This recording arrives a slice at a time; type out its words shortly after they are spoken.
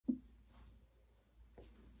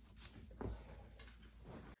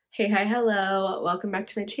Hey, hi, hello, welcome back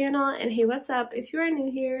to my channel, and hey, what's up if you are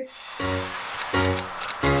new here?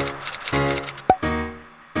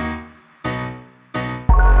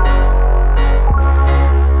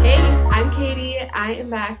 Hey, I'm Katie. I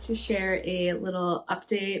am back to share a little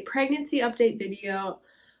pregnancy update video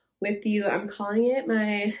with you. I'm calling it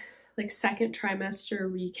my second trimester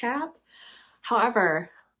recap.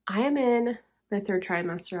 However, I am in my third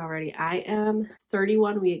trimester already. I am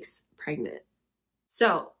 31 weeks pregnant.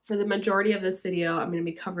 So for the majority of this video, I'm going to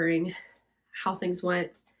be covering how things went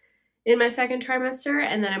in my second trimester,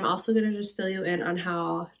 and then I'm also going to just fill you in on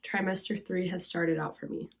how trimester 3 has started out for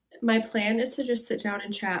me. My plan is to just sit down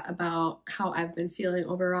and chat about how I've been feeling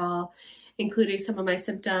overall, including some of my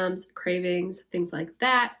symptoms, cravings, things like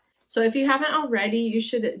that. So if you haven't already, you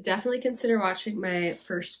should definitely consider watching my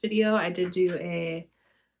first video. I did do a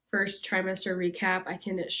first trimester recap. I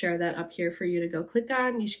can share that up here for you to go click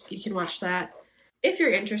on. You can watch that if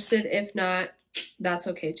you're interested. If not, that's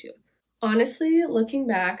okay too. Honestly, looking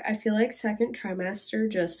back, I feel like second trimester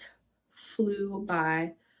just flew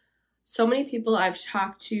by. So many people I've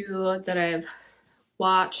talked to that I've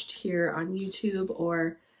watched here on YouTube,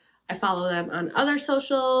 or I follow them on other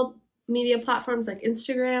social media platforms like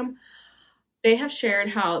Instagram, they have shared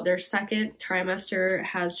how their second trimester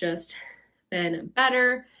has just been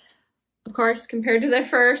better, of course, compared to their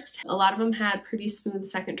first. A lot of them had pretty smooth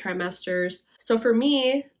second trimesters. So for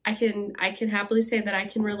me, I can happily say that I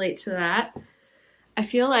can relate to that. I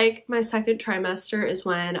feel like my second trimester is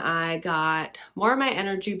when I got more of my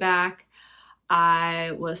energy back.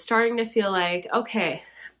 I was starting to feel like, okay,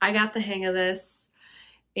 I got the hang of this,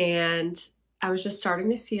 and I was just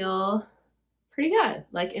starting to feel pretty good,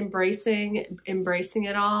 like embracing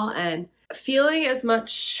it all and feeling as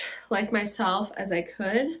much like myself as I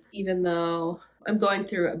could, even though I'm going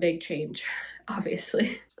through a big change,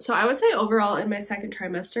 obviously. So I would say overall in my second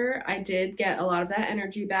trimester, I did get a lot of that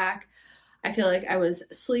energy back. I feel like I was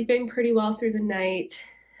sleeping pretty well through the night.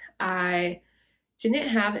 I didn't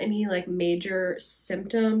have any major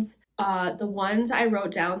symptoms. The ones I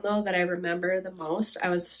wrote down though that I remember the most, I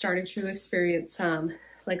was starting to experience some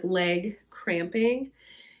leg cramping.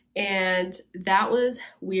 And that was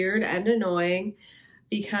weird and annoying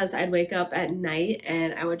because I'd wake up at night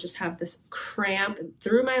and I would just have this cramp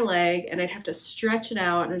through my leg and I'd have to stretch it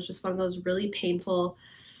out. And it was just one of those really painful,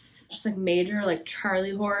 just major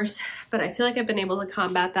Charlie horse. But I feel like I've been able to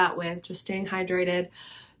combat that with just staying hydrated,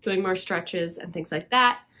 doing more stretches and things like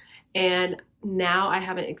that. And now I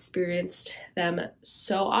haven't experienced them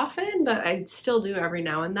so often, but I still do every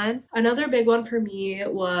now and then. Another big one for me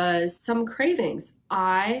was some cravings.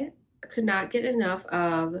 I could not get enough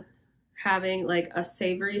of having a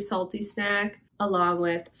savory, salty snack along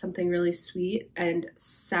with something really sweet and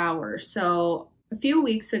sour. So a few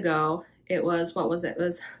weeks ago, it was, what was it? It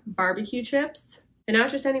was barbecue chips. And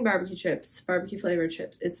not just any barbecue chips, barbecue flavored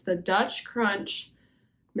chips. It's the Dutch Crunch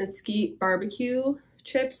Mesquite barbecue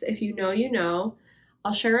chips. If you know, you know.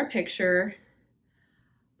 I'll share a picture,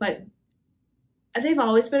 but they've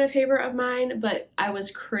always been a favorite of mine, but I was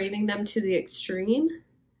craving them to the extreme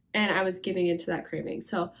and I was giving into that craving.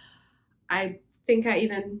 So I think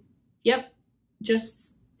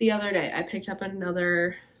just the other day I picked up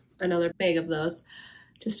another bag of those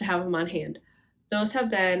just to have them on hand. Those have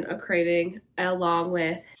been a craving, along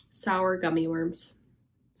with sour gummy worms.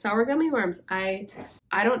 Sour gummy worms. I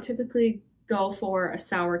don't typically go for a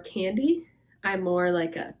sour candy. I'm more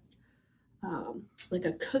like a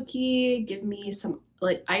cookie. Give me some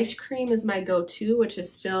ice cream is my go-to, which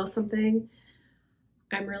is still something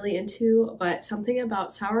I'm really into, but something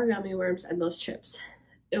about sour gummy worms and those chips.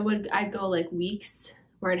 I'd go weeks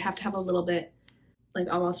where I'd have to have a little bit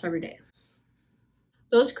almost every day.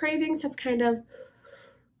 Those cravings have kind of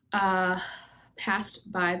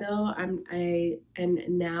passed by though. And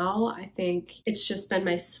now I think it's just been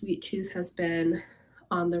my sweet tooth has been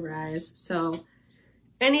on the rise. So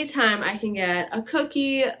anytime I can get a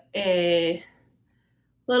cookie, a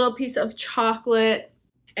little piece of chocolate,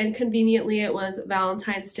 and conveniently it was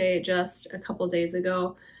Valentine's Day just a couple days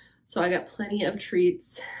ago. So I got plenty of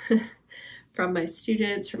treats from my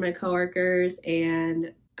students, from my coworkers,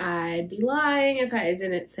 and I'd be lying if I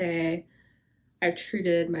didn't say I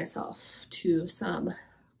treated myself to some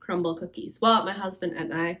crumble cookies. Well, my husband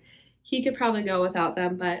and he could probably go without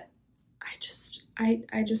them, but I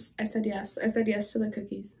said yes. I said yes to the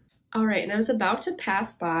cookies. All right, and I was about to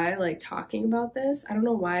pass by talking about this. I don't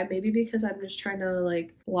know why, maybe because I'm just trying to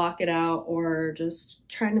block it out or just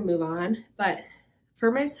trying to move on. But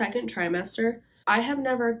for my second trimester, I have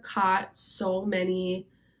never caught so many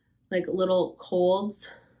little colds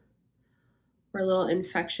or little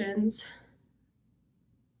infections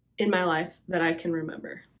in my life that I can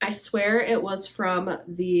remember. I swear it was from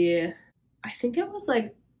I think it was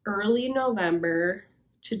like early November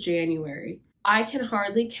to January. I can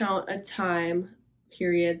hardly count a time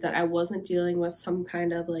period that I wasn't dealing with some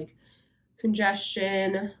kind of like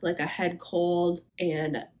congestion, like a head cold.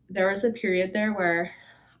 And there was a period there where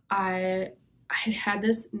I had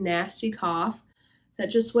this nasty cough that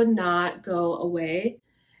just would not go away.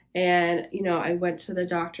 And, you know, I went to the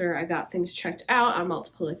doctor, I got things checked out on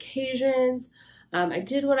multiple occasions. I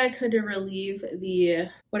did what I could to relieve the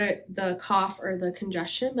cough or the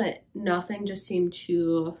congestion, but nothing just seemed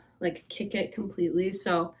to like kick it completely.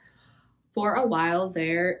 So for a while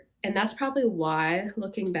there, and that's probably why,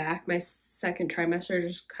 looking back, my second trimester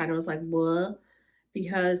just kind of was like, blah,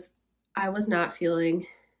 because I was not feeling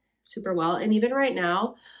super well. And even right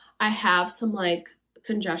now, I have some like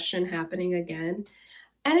congestion happening again.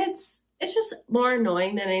 And it's just more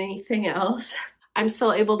annoying than anything else. I'm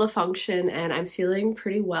still able to function and I'm feeling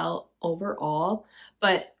pretty well overall,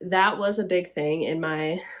 but that was a big thing in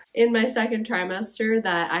my second trimester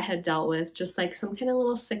that I had dealt with, just like some kind of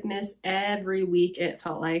little sickness every week it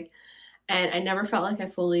felt like, and I never felt like I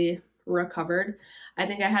fully recovered. I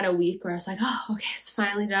think I had a week where I was like, oh, okay, it's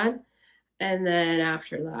finally done. And then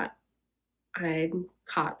after that, I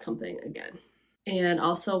caught something again. And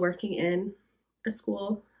also working in a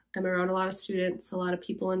school, I'm around a lot of students, a lot of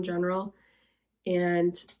people in general,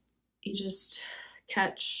 and you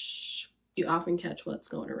often catch what's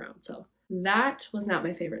going around. So that was not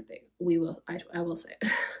my favorite thing. I will say.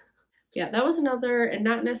 Yeah, that was another, and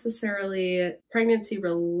not necessarily pregnancy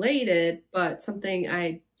related, but something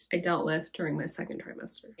I dealt with during my second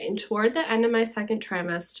trimester. And toward the end of my second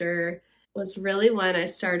trimester was really when I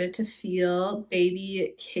started to feel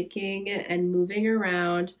baby kicking and moving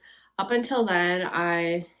around. Up until then,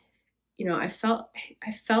 I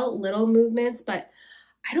felt little movements, but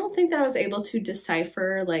I don't think that I was able to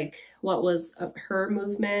decipher like what was her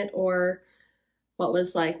movement or what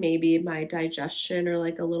was like maybe my digestion or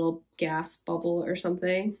like a little gas bubble or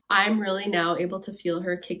something. I'm really now able to feel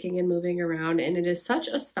her kicking and moving around, and it is such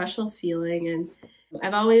a special feeling. And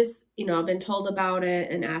I've always, been told about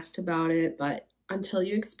it and asked about it, but until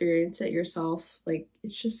you experience it yourself, like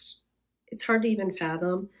it's hard to even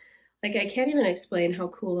fathom. Like I can't even explain how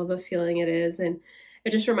cool of a feeling it is, and it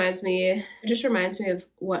just reminds me of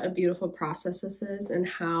what a beautiful process this is and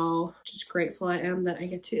how just grateful I am that I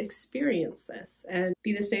get to experience this and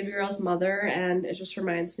be this baby girl's mother. And it just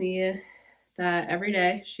reminds me that every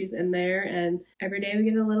day she's in there, and every day we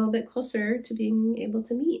get a little bit closer to being able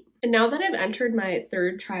to meet. And now that I've entered my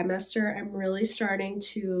third trimester, I'm really starting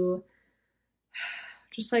to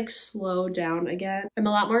just like slow down again. I'm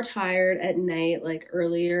a lot more tired at night, like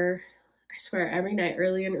earlier. I swear every night,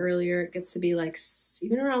 earlier and earlier, it gets to be like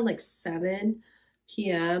even around like 7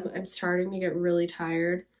 p.m. I'm starting to get really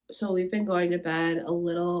tired. So we've been going to bed a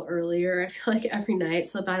little earlier, I feel like every night.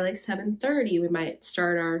 So by like 7:30, we might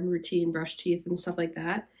start our routine, brush teeth and stuff like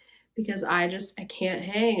that, because I can't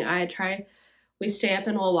hang. We stay up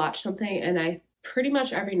and we'll watch something, and I pretty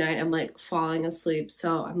much every night I'm like falling asleep.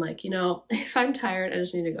 So I'm like, if I'm tired, I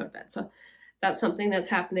just need to go to bed. So that's something that's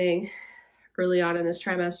happening early on in this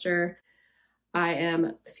trimester. I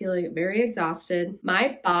am feeling very exhausted.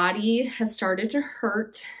 My body has started to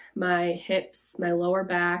hurt, my hips, my lower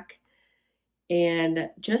back, and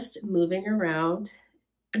just moving around,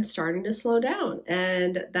 I'm starting to slow down.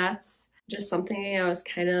 And that's just something I was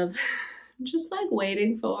kind of just like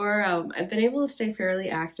waiting for. I've been able to stay fairly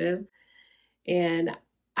active, and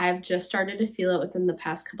I've just started to feel it within the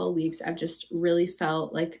past couple of weeks. I've just really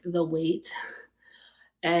felt like the weight,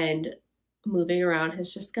 and moving around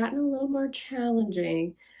has just gotten a little more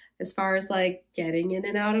challenging as far as like getting in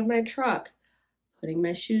and out of my truck, putting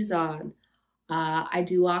my shoes on. I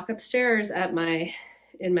do walk upstairs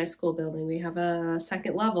in my school building. We have a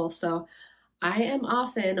second level, so I am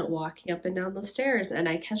often walking up and down the stairs, and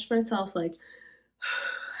I catch myself like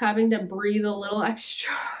having to breathe a little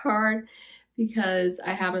extra hard because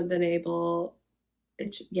I haven't been able.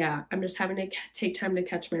 I'm just having to take time to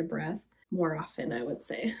catch my breath more often, I would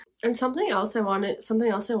say. And something else I wanted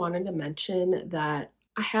to mention that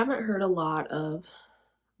I haven't heard a lot of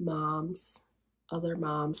other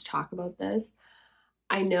moms talk about this.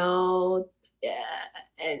 I know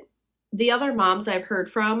and the other moms I've heard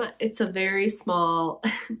from, it's a very small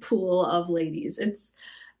pool of ladies. It's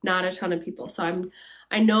not a ton of people. So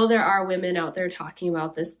I know there are women out there talking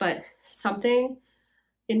about this, but something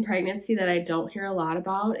in pregnancy that I don't hear a lot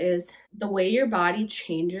about is the way your body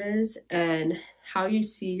changes and how you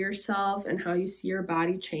see yourself and how you see your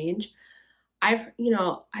body change. I've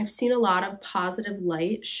seen a lot of positive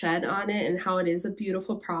light shed on it and how it is a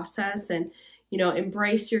beautiful process, and,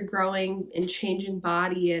 embrace your growing and changing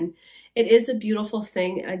body. And it is a beautiful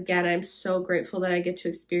thing. Again, I'm so grateful that I get to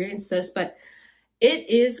experience this, but it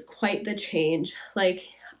is quite the change. Like,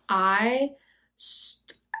 I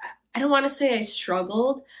don't want to say I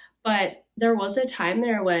struggled, but there was a time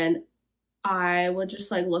there when I would just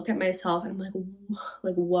like look at myself and I'm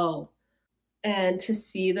like, whoa. And to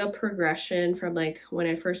see the progression from like when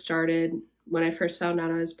I first found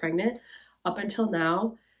out I was pregnant up until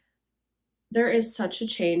now, there is such a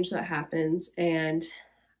change that happens. And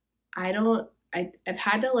I've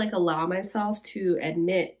had to like allow myself to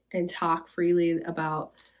admit and talk to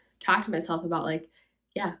myself about like,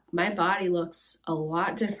 yeah, my body looks a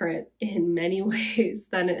lot different in many ways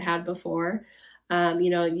than it had before.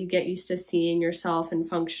 You get used to seeing yourself and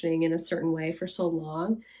functioning in a certain way for so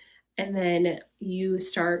long. And then you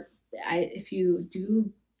start, if you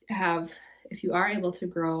are able to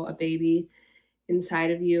grow a baby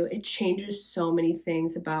inside of you, it changes so many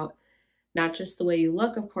things about not just the way you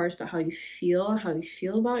look, of course, but how you feel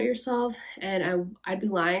about yourself. And I'd be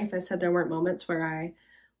lying if I said there weren't moments where I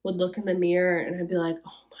would look in the mirror and I'd be like,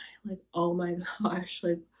 oh my gosh,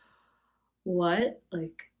 like what?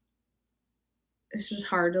 Like, it's just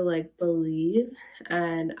hard to like believe.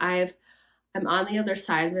 And I'm on the other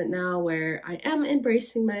side of it now where I am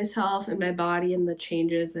embracing myself and my body and the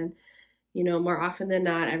changes. And, more often than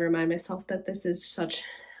not, I remind myself that this is such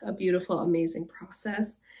a beautiful, amazing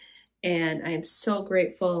process. And I am so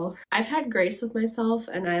grateful. I've had grace with myself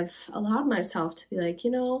and I've allowed myself to be like,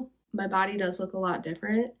 my body does look a lot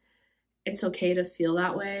different. It's okay to feel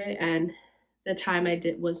that way. And the time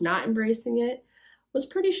was not embracing it was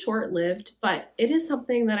pretty short-lived, but it is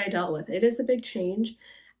something that I dealt with. It is a big change.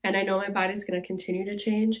 And I know my body's going to continue to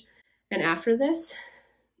change. And after this,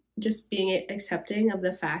 just being accepting of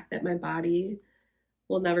the fact that my body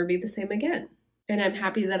will never be the same again. And I'm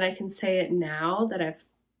happy that I can say it now that I've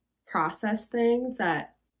processed things,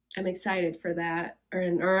 that I'm excited for that.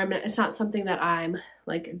 It's not something that I'm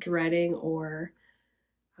like dreading or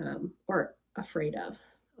afraid of,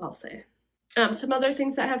 I'll say. Some other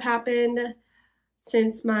things that have happened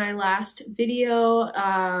since my last video,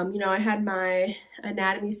 I had my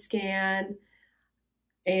anatomy scan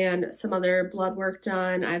and some other blood work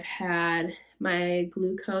done. I've had my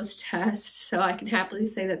glucose test, so I can happily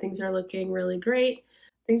say that things are looking really great.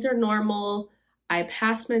 Things are normal. I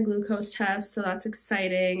passed my glucose test, so that's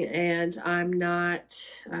exciting, and I'm not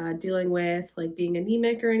dealing with like being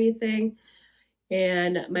anemic or anything.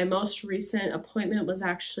 And my most recent appointment was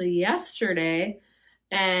actually yesterday,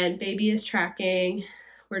 and baby is tracking.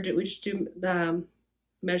 We just do the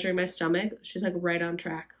measuring my stomach. She's like right on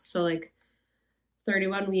track. So like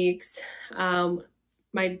 31 weeks.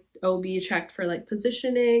 My OB checked for like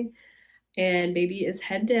positioning, and baby is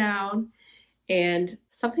head down. And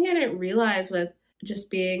something I didn't realize with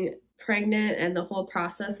just being pregnant and the whole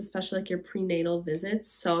process, especially like your prenatal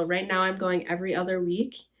visits. So right now I'm going every other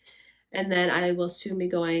week, and then I will soon be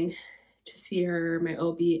going to see my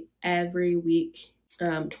OB every week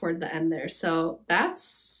toward the end there. So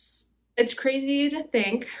it's crazy to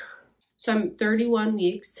think. So I'm 31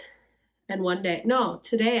 weeks and one day. No,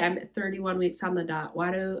 today I'm at 31 weeks on the dot.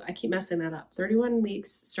 Why do I keep messing that up? 31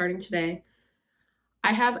 weeks starting today.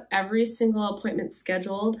 I have every single appointment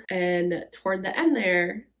scheduled, and toward the end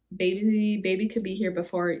there, baby could be here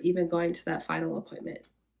before even going to that final appointment.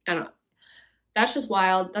 I don't know. That's just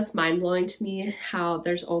wild. That's mind-blowing to me how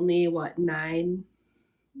there's only, 9-ish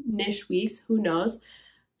weeks? Who knows?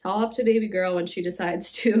 It's all up to baby girl when she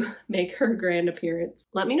decides to make her grand appearance.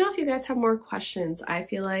 Let me know if you guys have more questions. I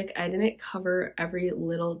feel like I didn't cover every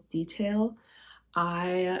little detail.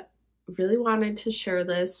 I really wanted to share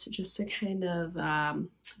this just to kind of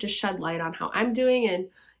just shed light on how I'm doing, and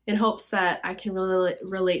in hopes that I can really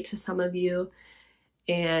relate to some of you,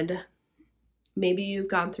 and maybe you've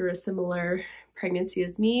gone through a similar pregnancy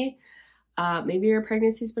as me. Maybe your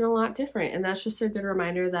pregnancy's been a lot different, and that's just a good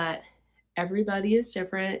reminder that everybody is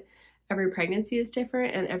different, every pregnancy is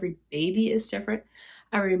different, and every baby is different,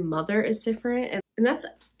 every mother is different, and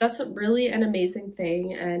that's really an amazing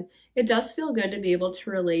thing. And it does feel good to be able to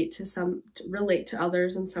relate to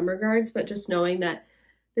others in some regards, but just knowing that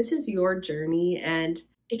this is your journey, and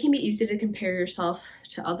it can be easy to compare yourself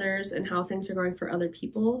to others and how things are going for other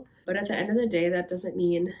people. But at the end of the day, that doesn't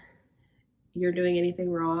mean you're doing anything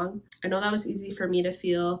wrong. I know that was easy for me to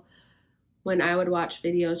feel when I would watch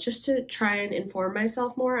videos just to try and inform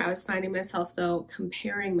myself more. I was finding myself though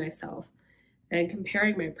comparing myself and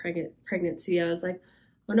comparing my pregnancy. I was like,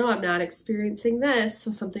 oh no, I'm not experiencing this,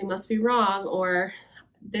 so something must be wrong. Or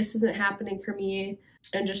this isn't happening for me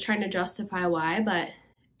and just trying to justify why. But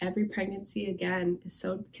every pregnancy, again,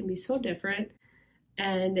 can be so different,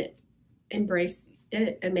 and embrace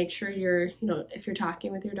it and make sure you're, if you're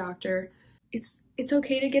talking with your doctor, it's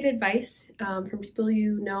okay to get advice from people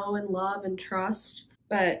you know and love and trust.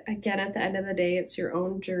 But again, at the end of the day, it's your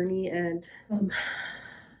own journey. And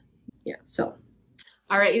yeah, so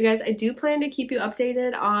all right, you guys, I do plan to keep you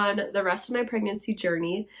updated on the rest of my pregnancy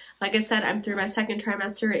journey. Like I said, I'm through my second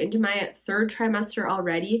trimester, into my third trimester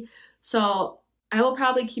already. So I will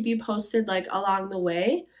probably keep you posted like along the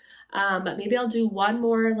way. But maybe I'll do one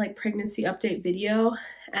more like pregnancy update video.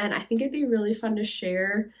 And I think it'd be really fun to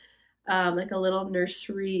share like a little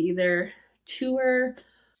nursery either tour.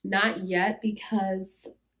 Not yet, because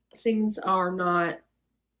things are not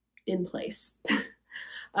in place.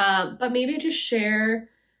 But maybe just share,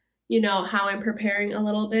 how I'm preparing a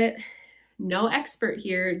little bit. No expert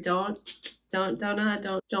here. Don't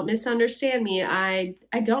misunderstand me. I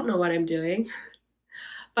don't know what I'm doing,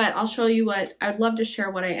 but I'll show you I'd love to share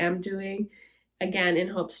what I am doing, again, in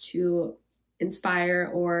hopes to inspire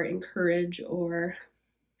or encourage, or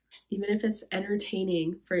even if it's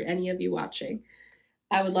entertaining for any of you watching.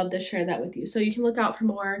 I would love to share that with you. So you can look out for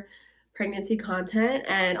more pregnancy content,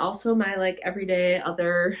 and also my like everyday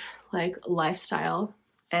other like lifestyle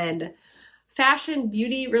and fashion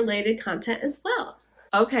beauty related content as well.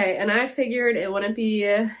 Okay, and I figured it wouldn't be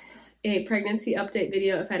a pregnancy update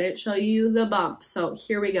video if I didn't show you the bump. So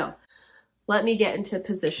here we go. Let me get into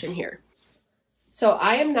position here. So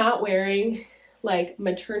I am not wearing like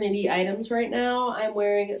maternity items right now. I'm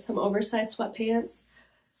wearing some oversized sweatpants.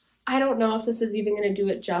 I don't know if this is even going to do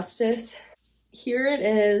it justice. Here it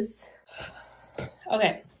is.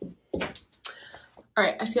 Okay. All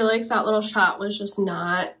right. I feel like that little shot was just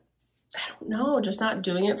not, I don't know, just not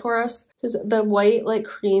doing it for us. Because the white like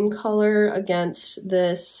cream color against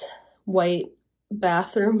this white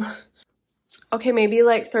bathroom. Okay, maybe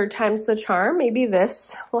like third time's the charm. Maybe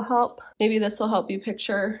this will help. Maybe this will help you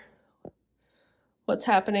picture what's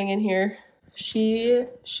happening in here. She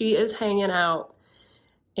is hanging out.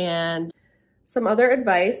 And some other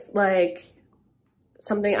advice, like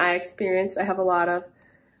something I experienced, I have a lot of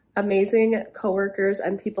amazing coworkers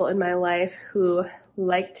and people in my life who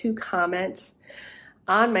like to comment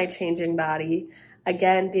on my changing body.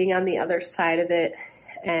 Again, being on the other side of it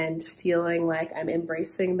and feeling like I'm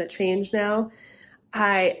embracing the change now,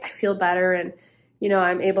 I feel better, and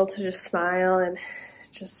I'm able to just smile and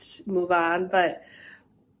just move on. But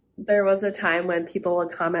there was a time when people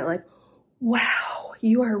would comment like, wow,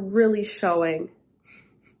 you are really showing.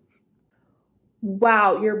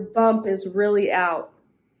 Wow, your bump is really out.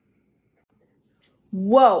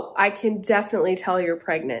 Whoa, I can definitely tell you're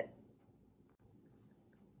pregnant.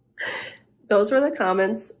 Those were the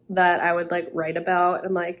comments that I would like write about.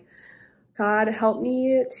 I'm like, God, help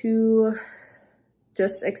me to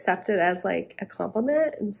just accept it as like a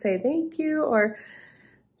compliment and say thank you, or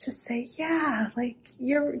just say, yeah, like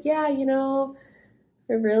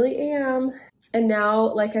I really am. And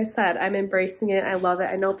now, like I said, I'm embracing it. I love it.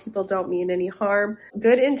 I know people don't mean any harm.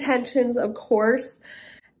 Good intentions, of course.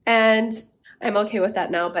 And I'm okay with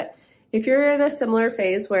that now. But if you're in a similar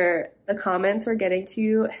phase where the comments are getting to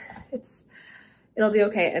you, it'll be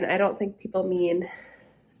okay. And I don't think people mean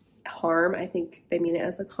harm. I think they mean it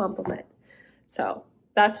as a compliment. So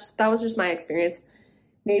that was just my experience.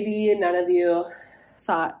 Maybe none of you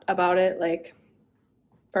thought about it like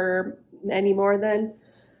for any more than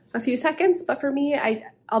a few seconds, but for me,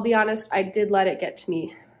 I'll be honest, I did let it get to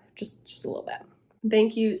me just a little bit.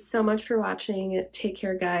 Thank you so much for watching. Take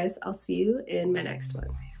care, guys. I'll see you in my next one.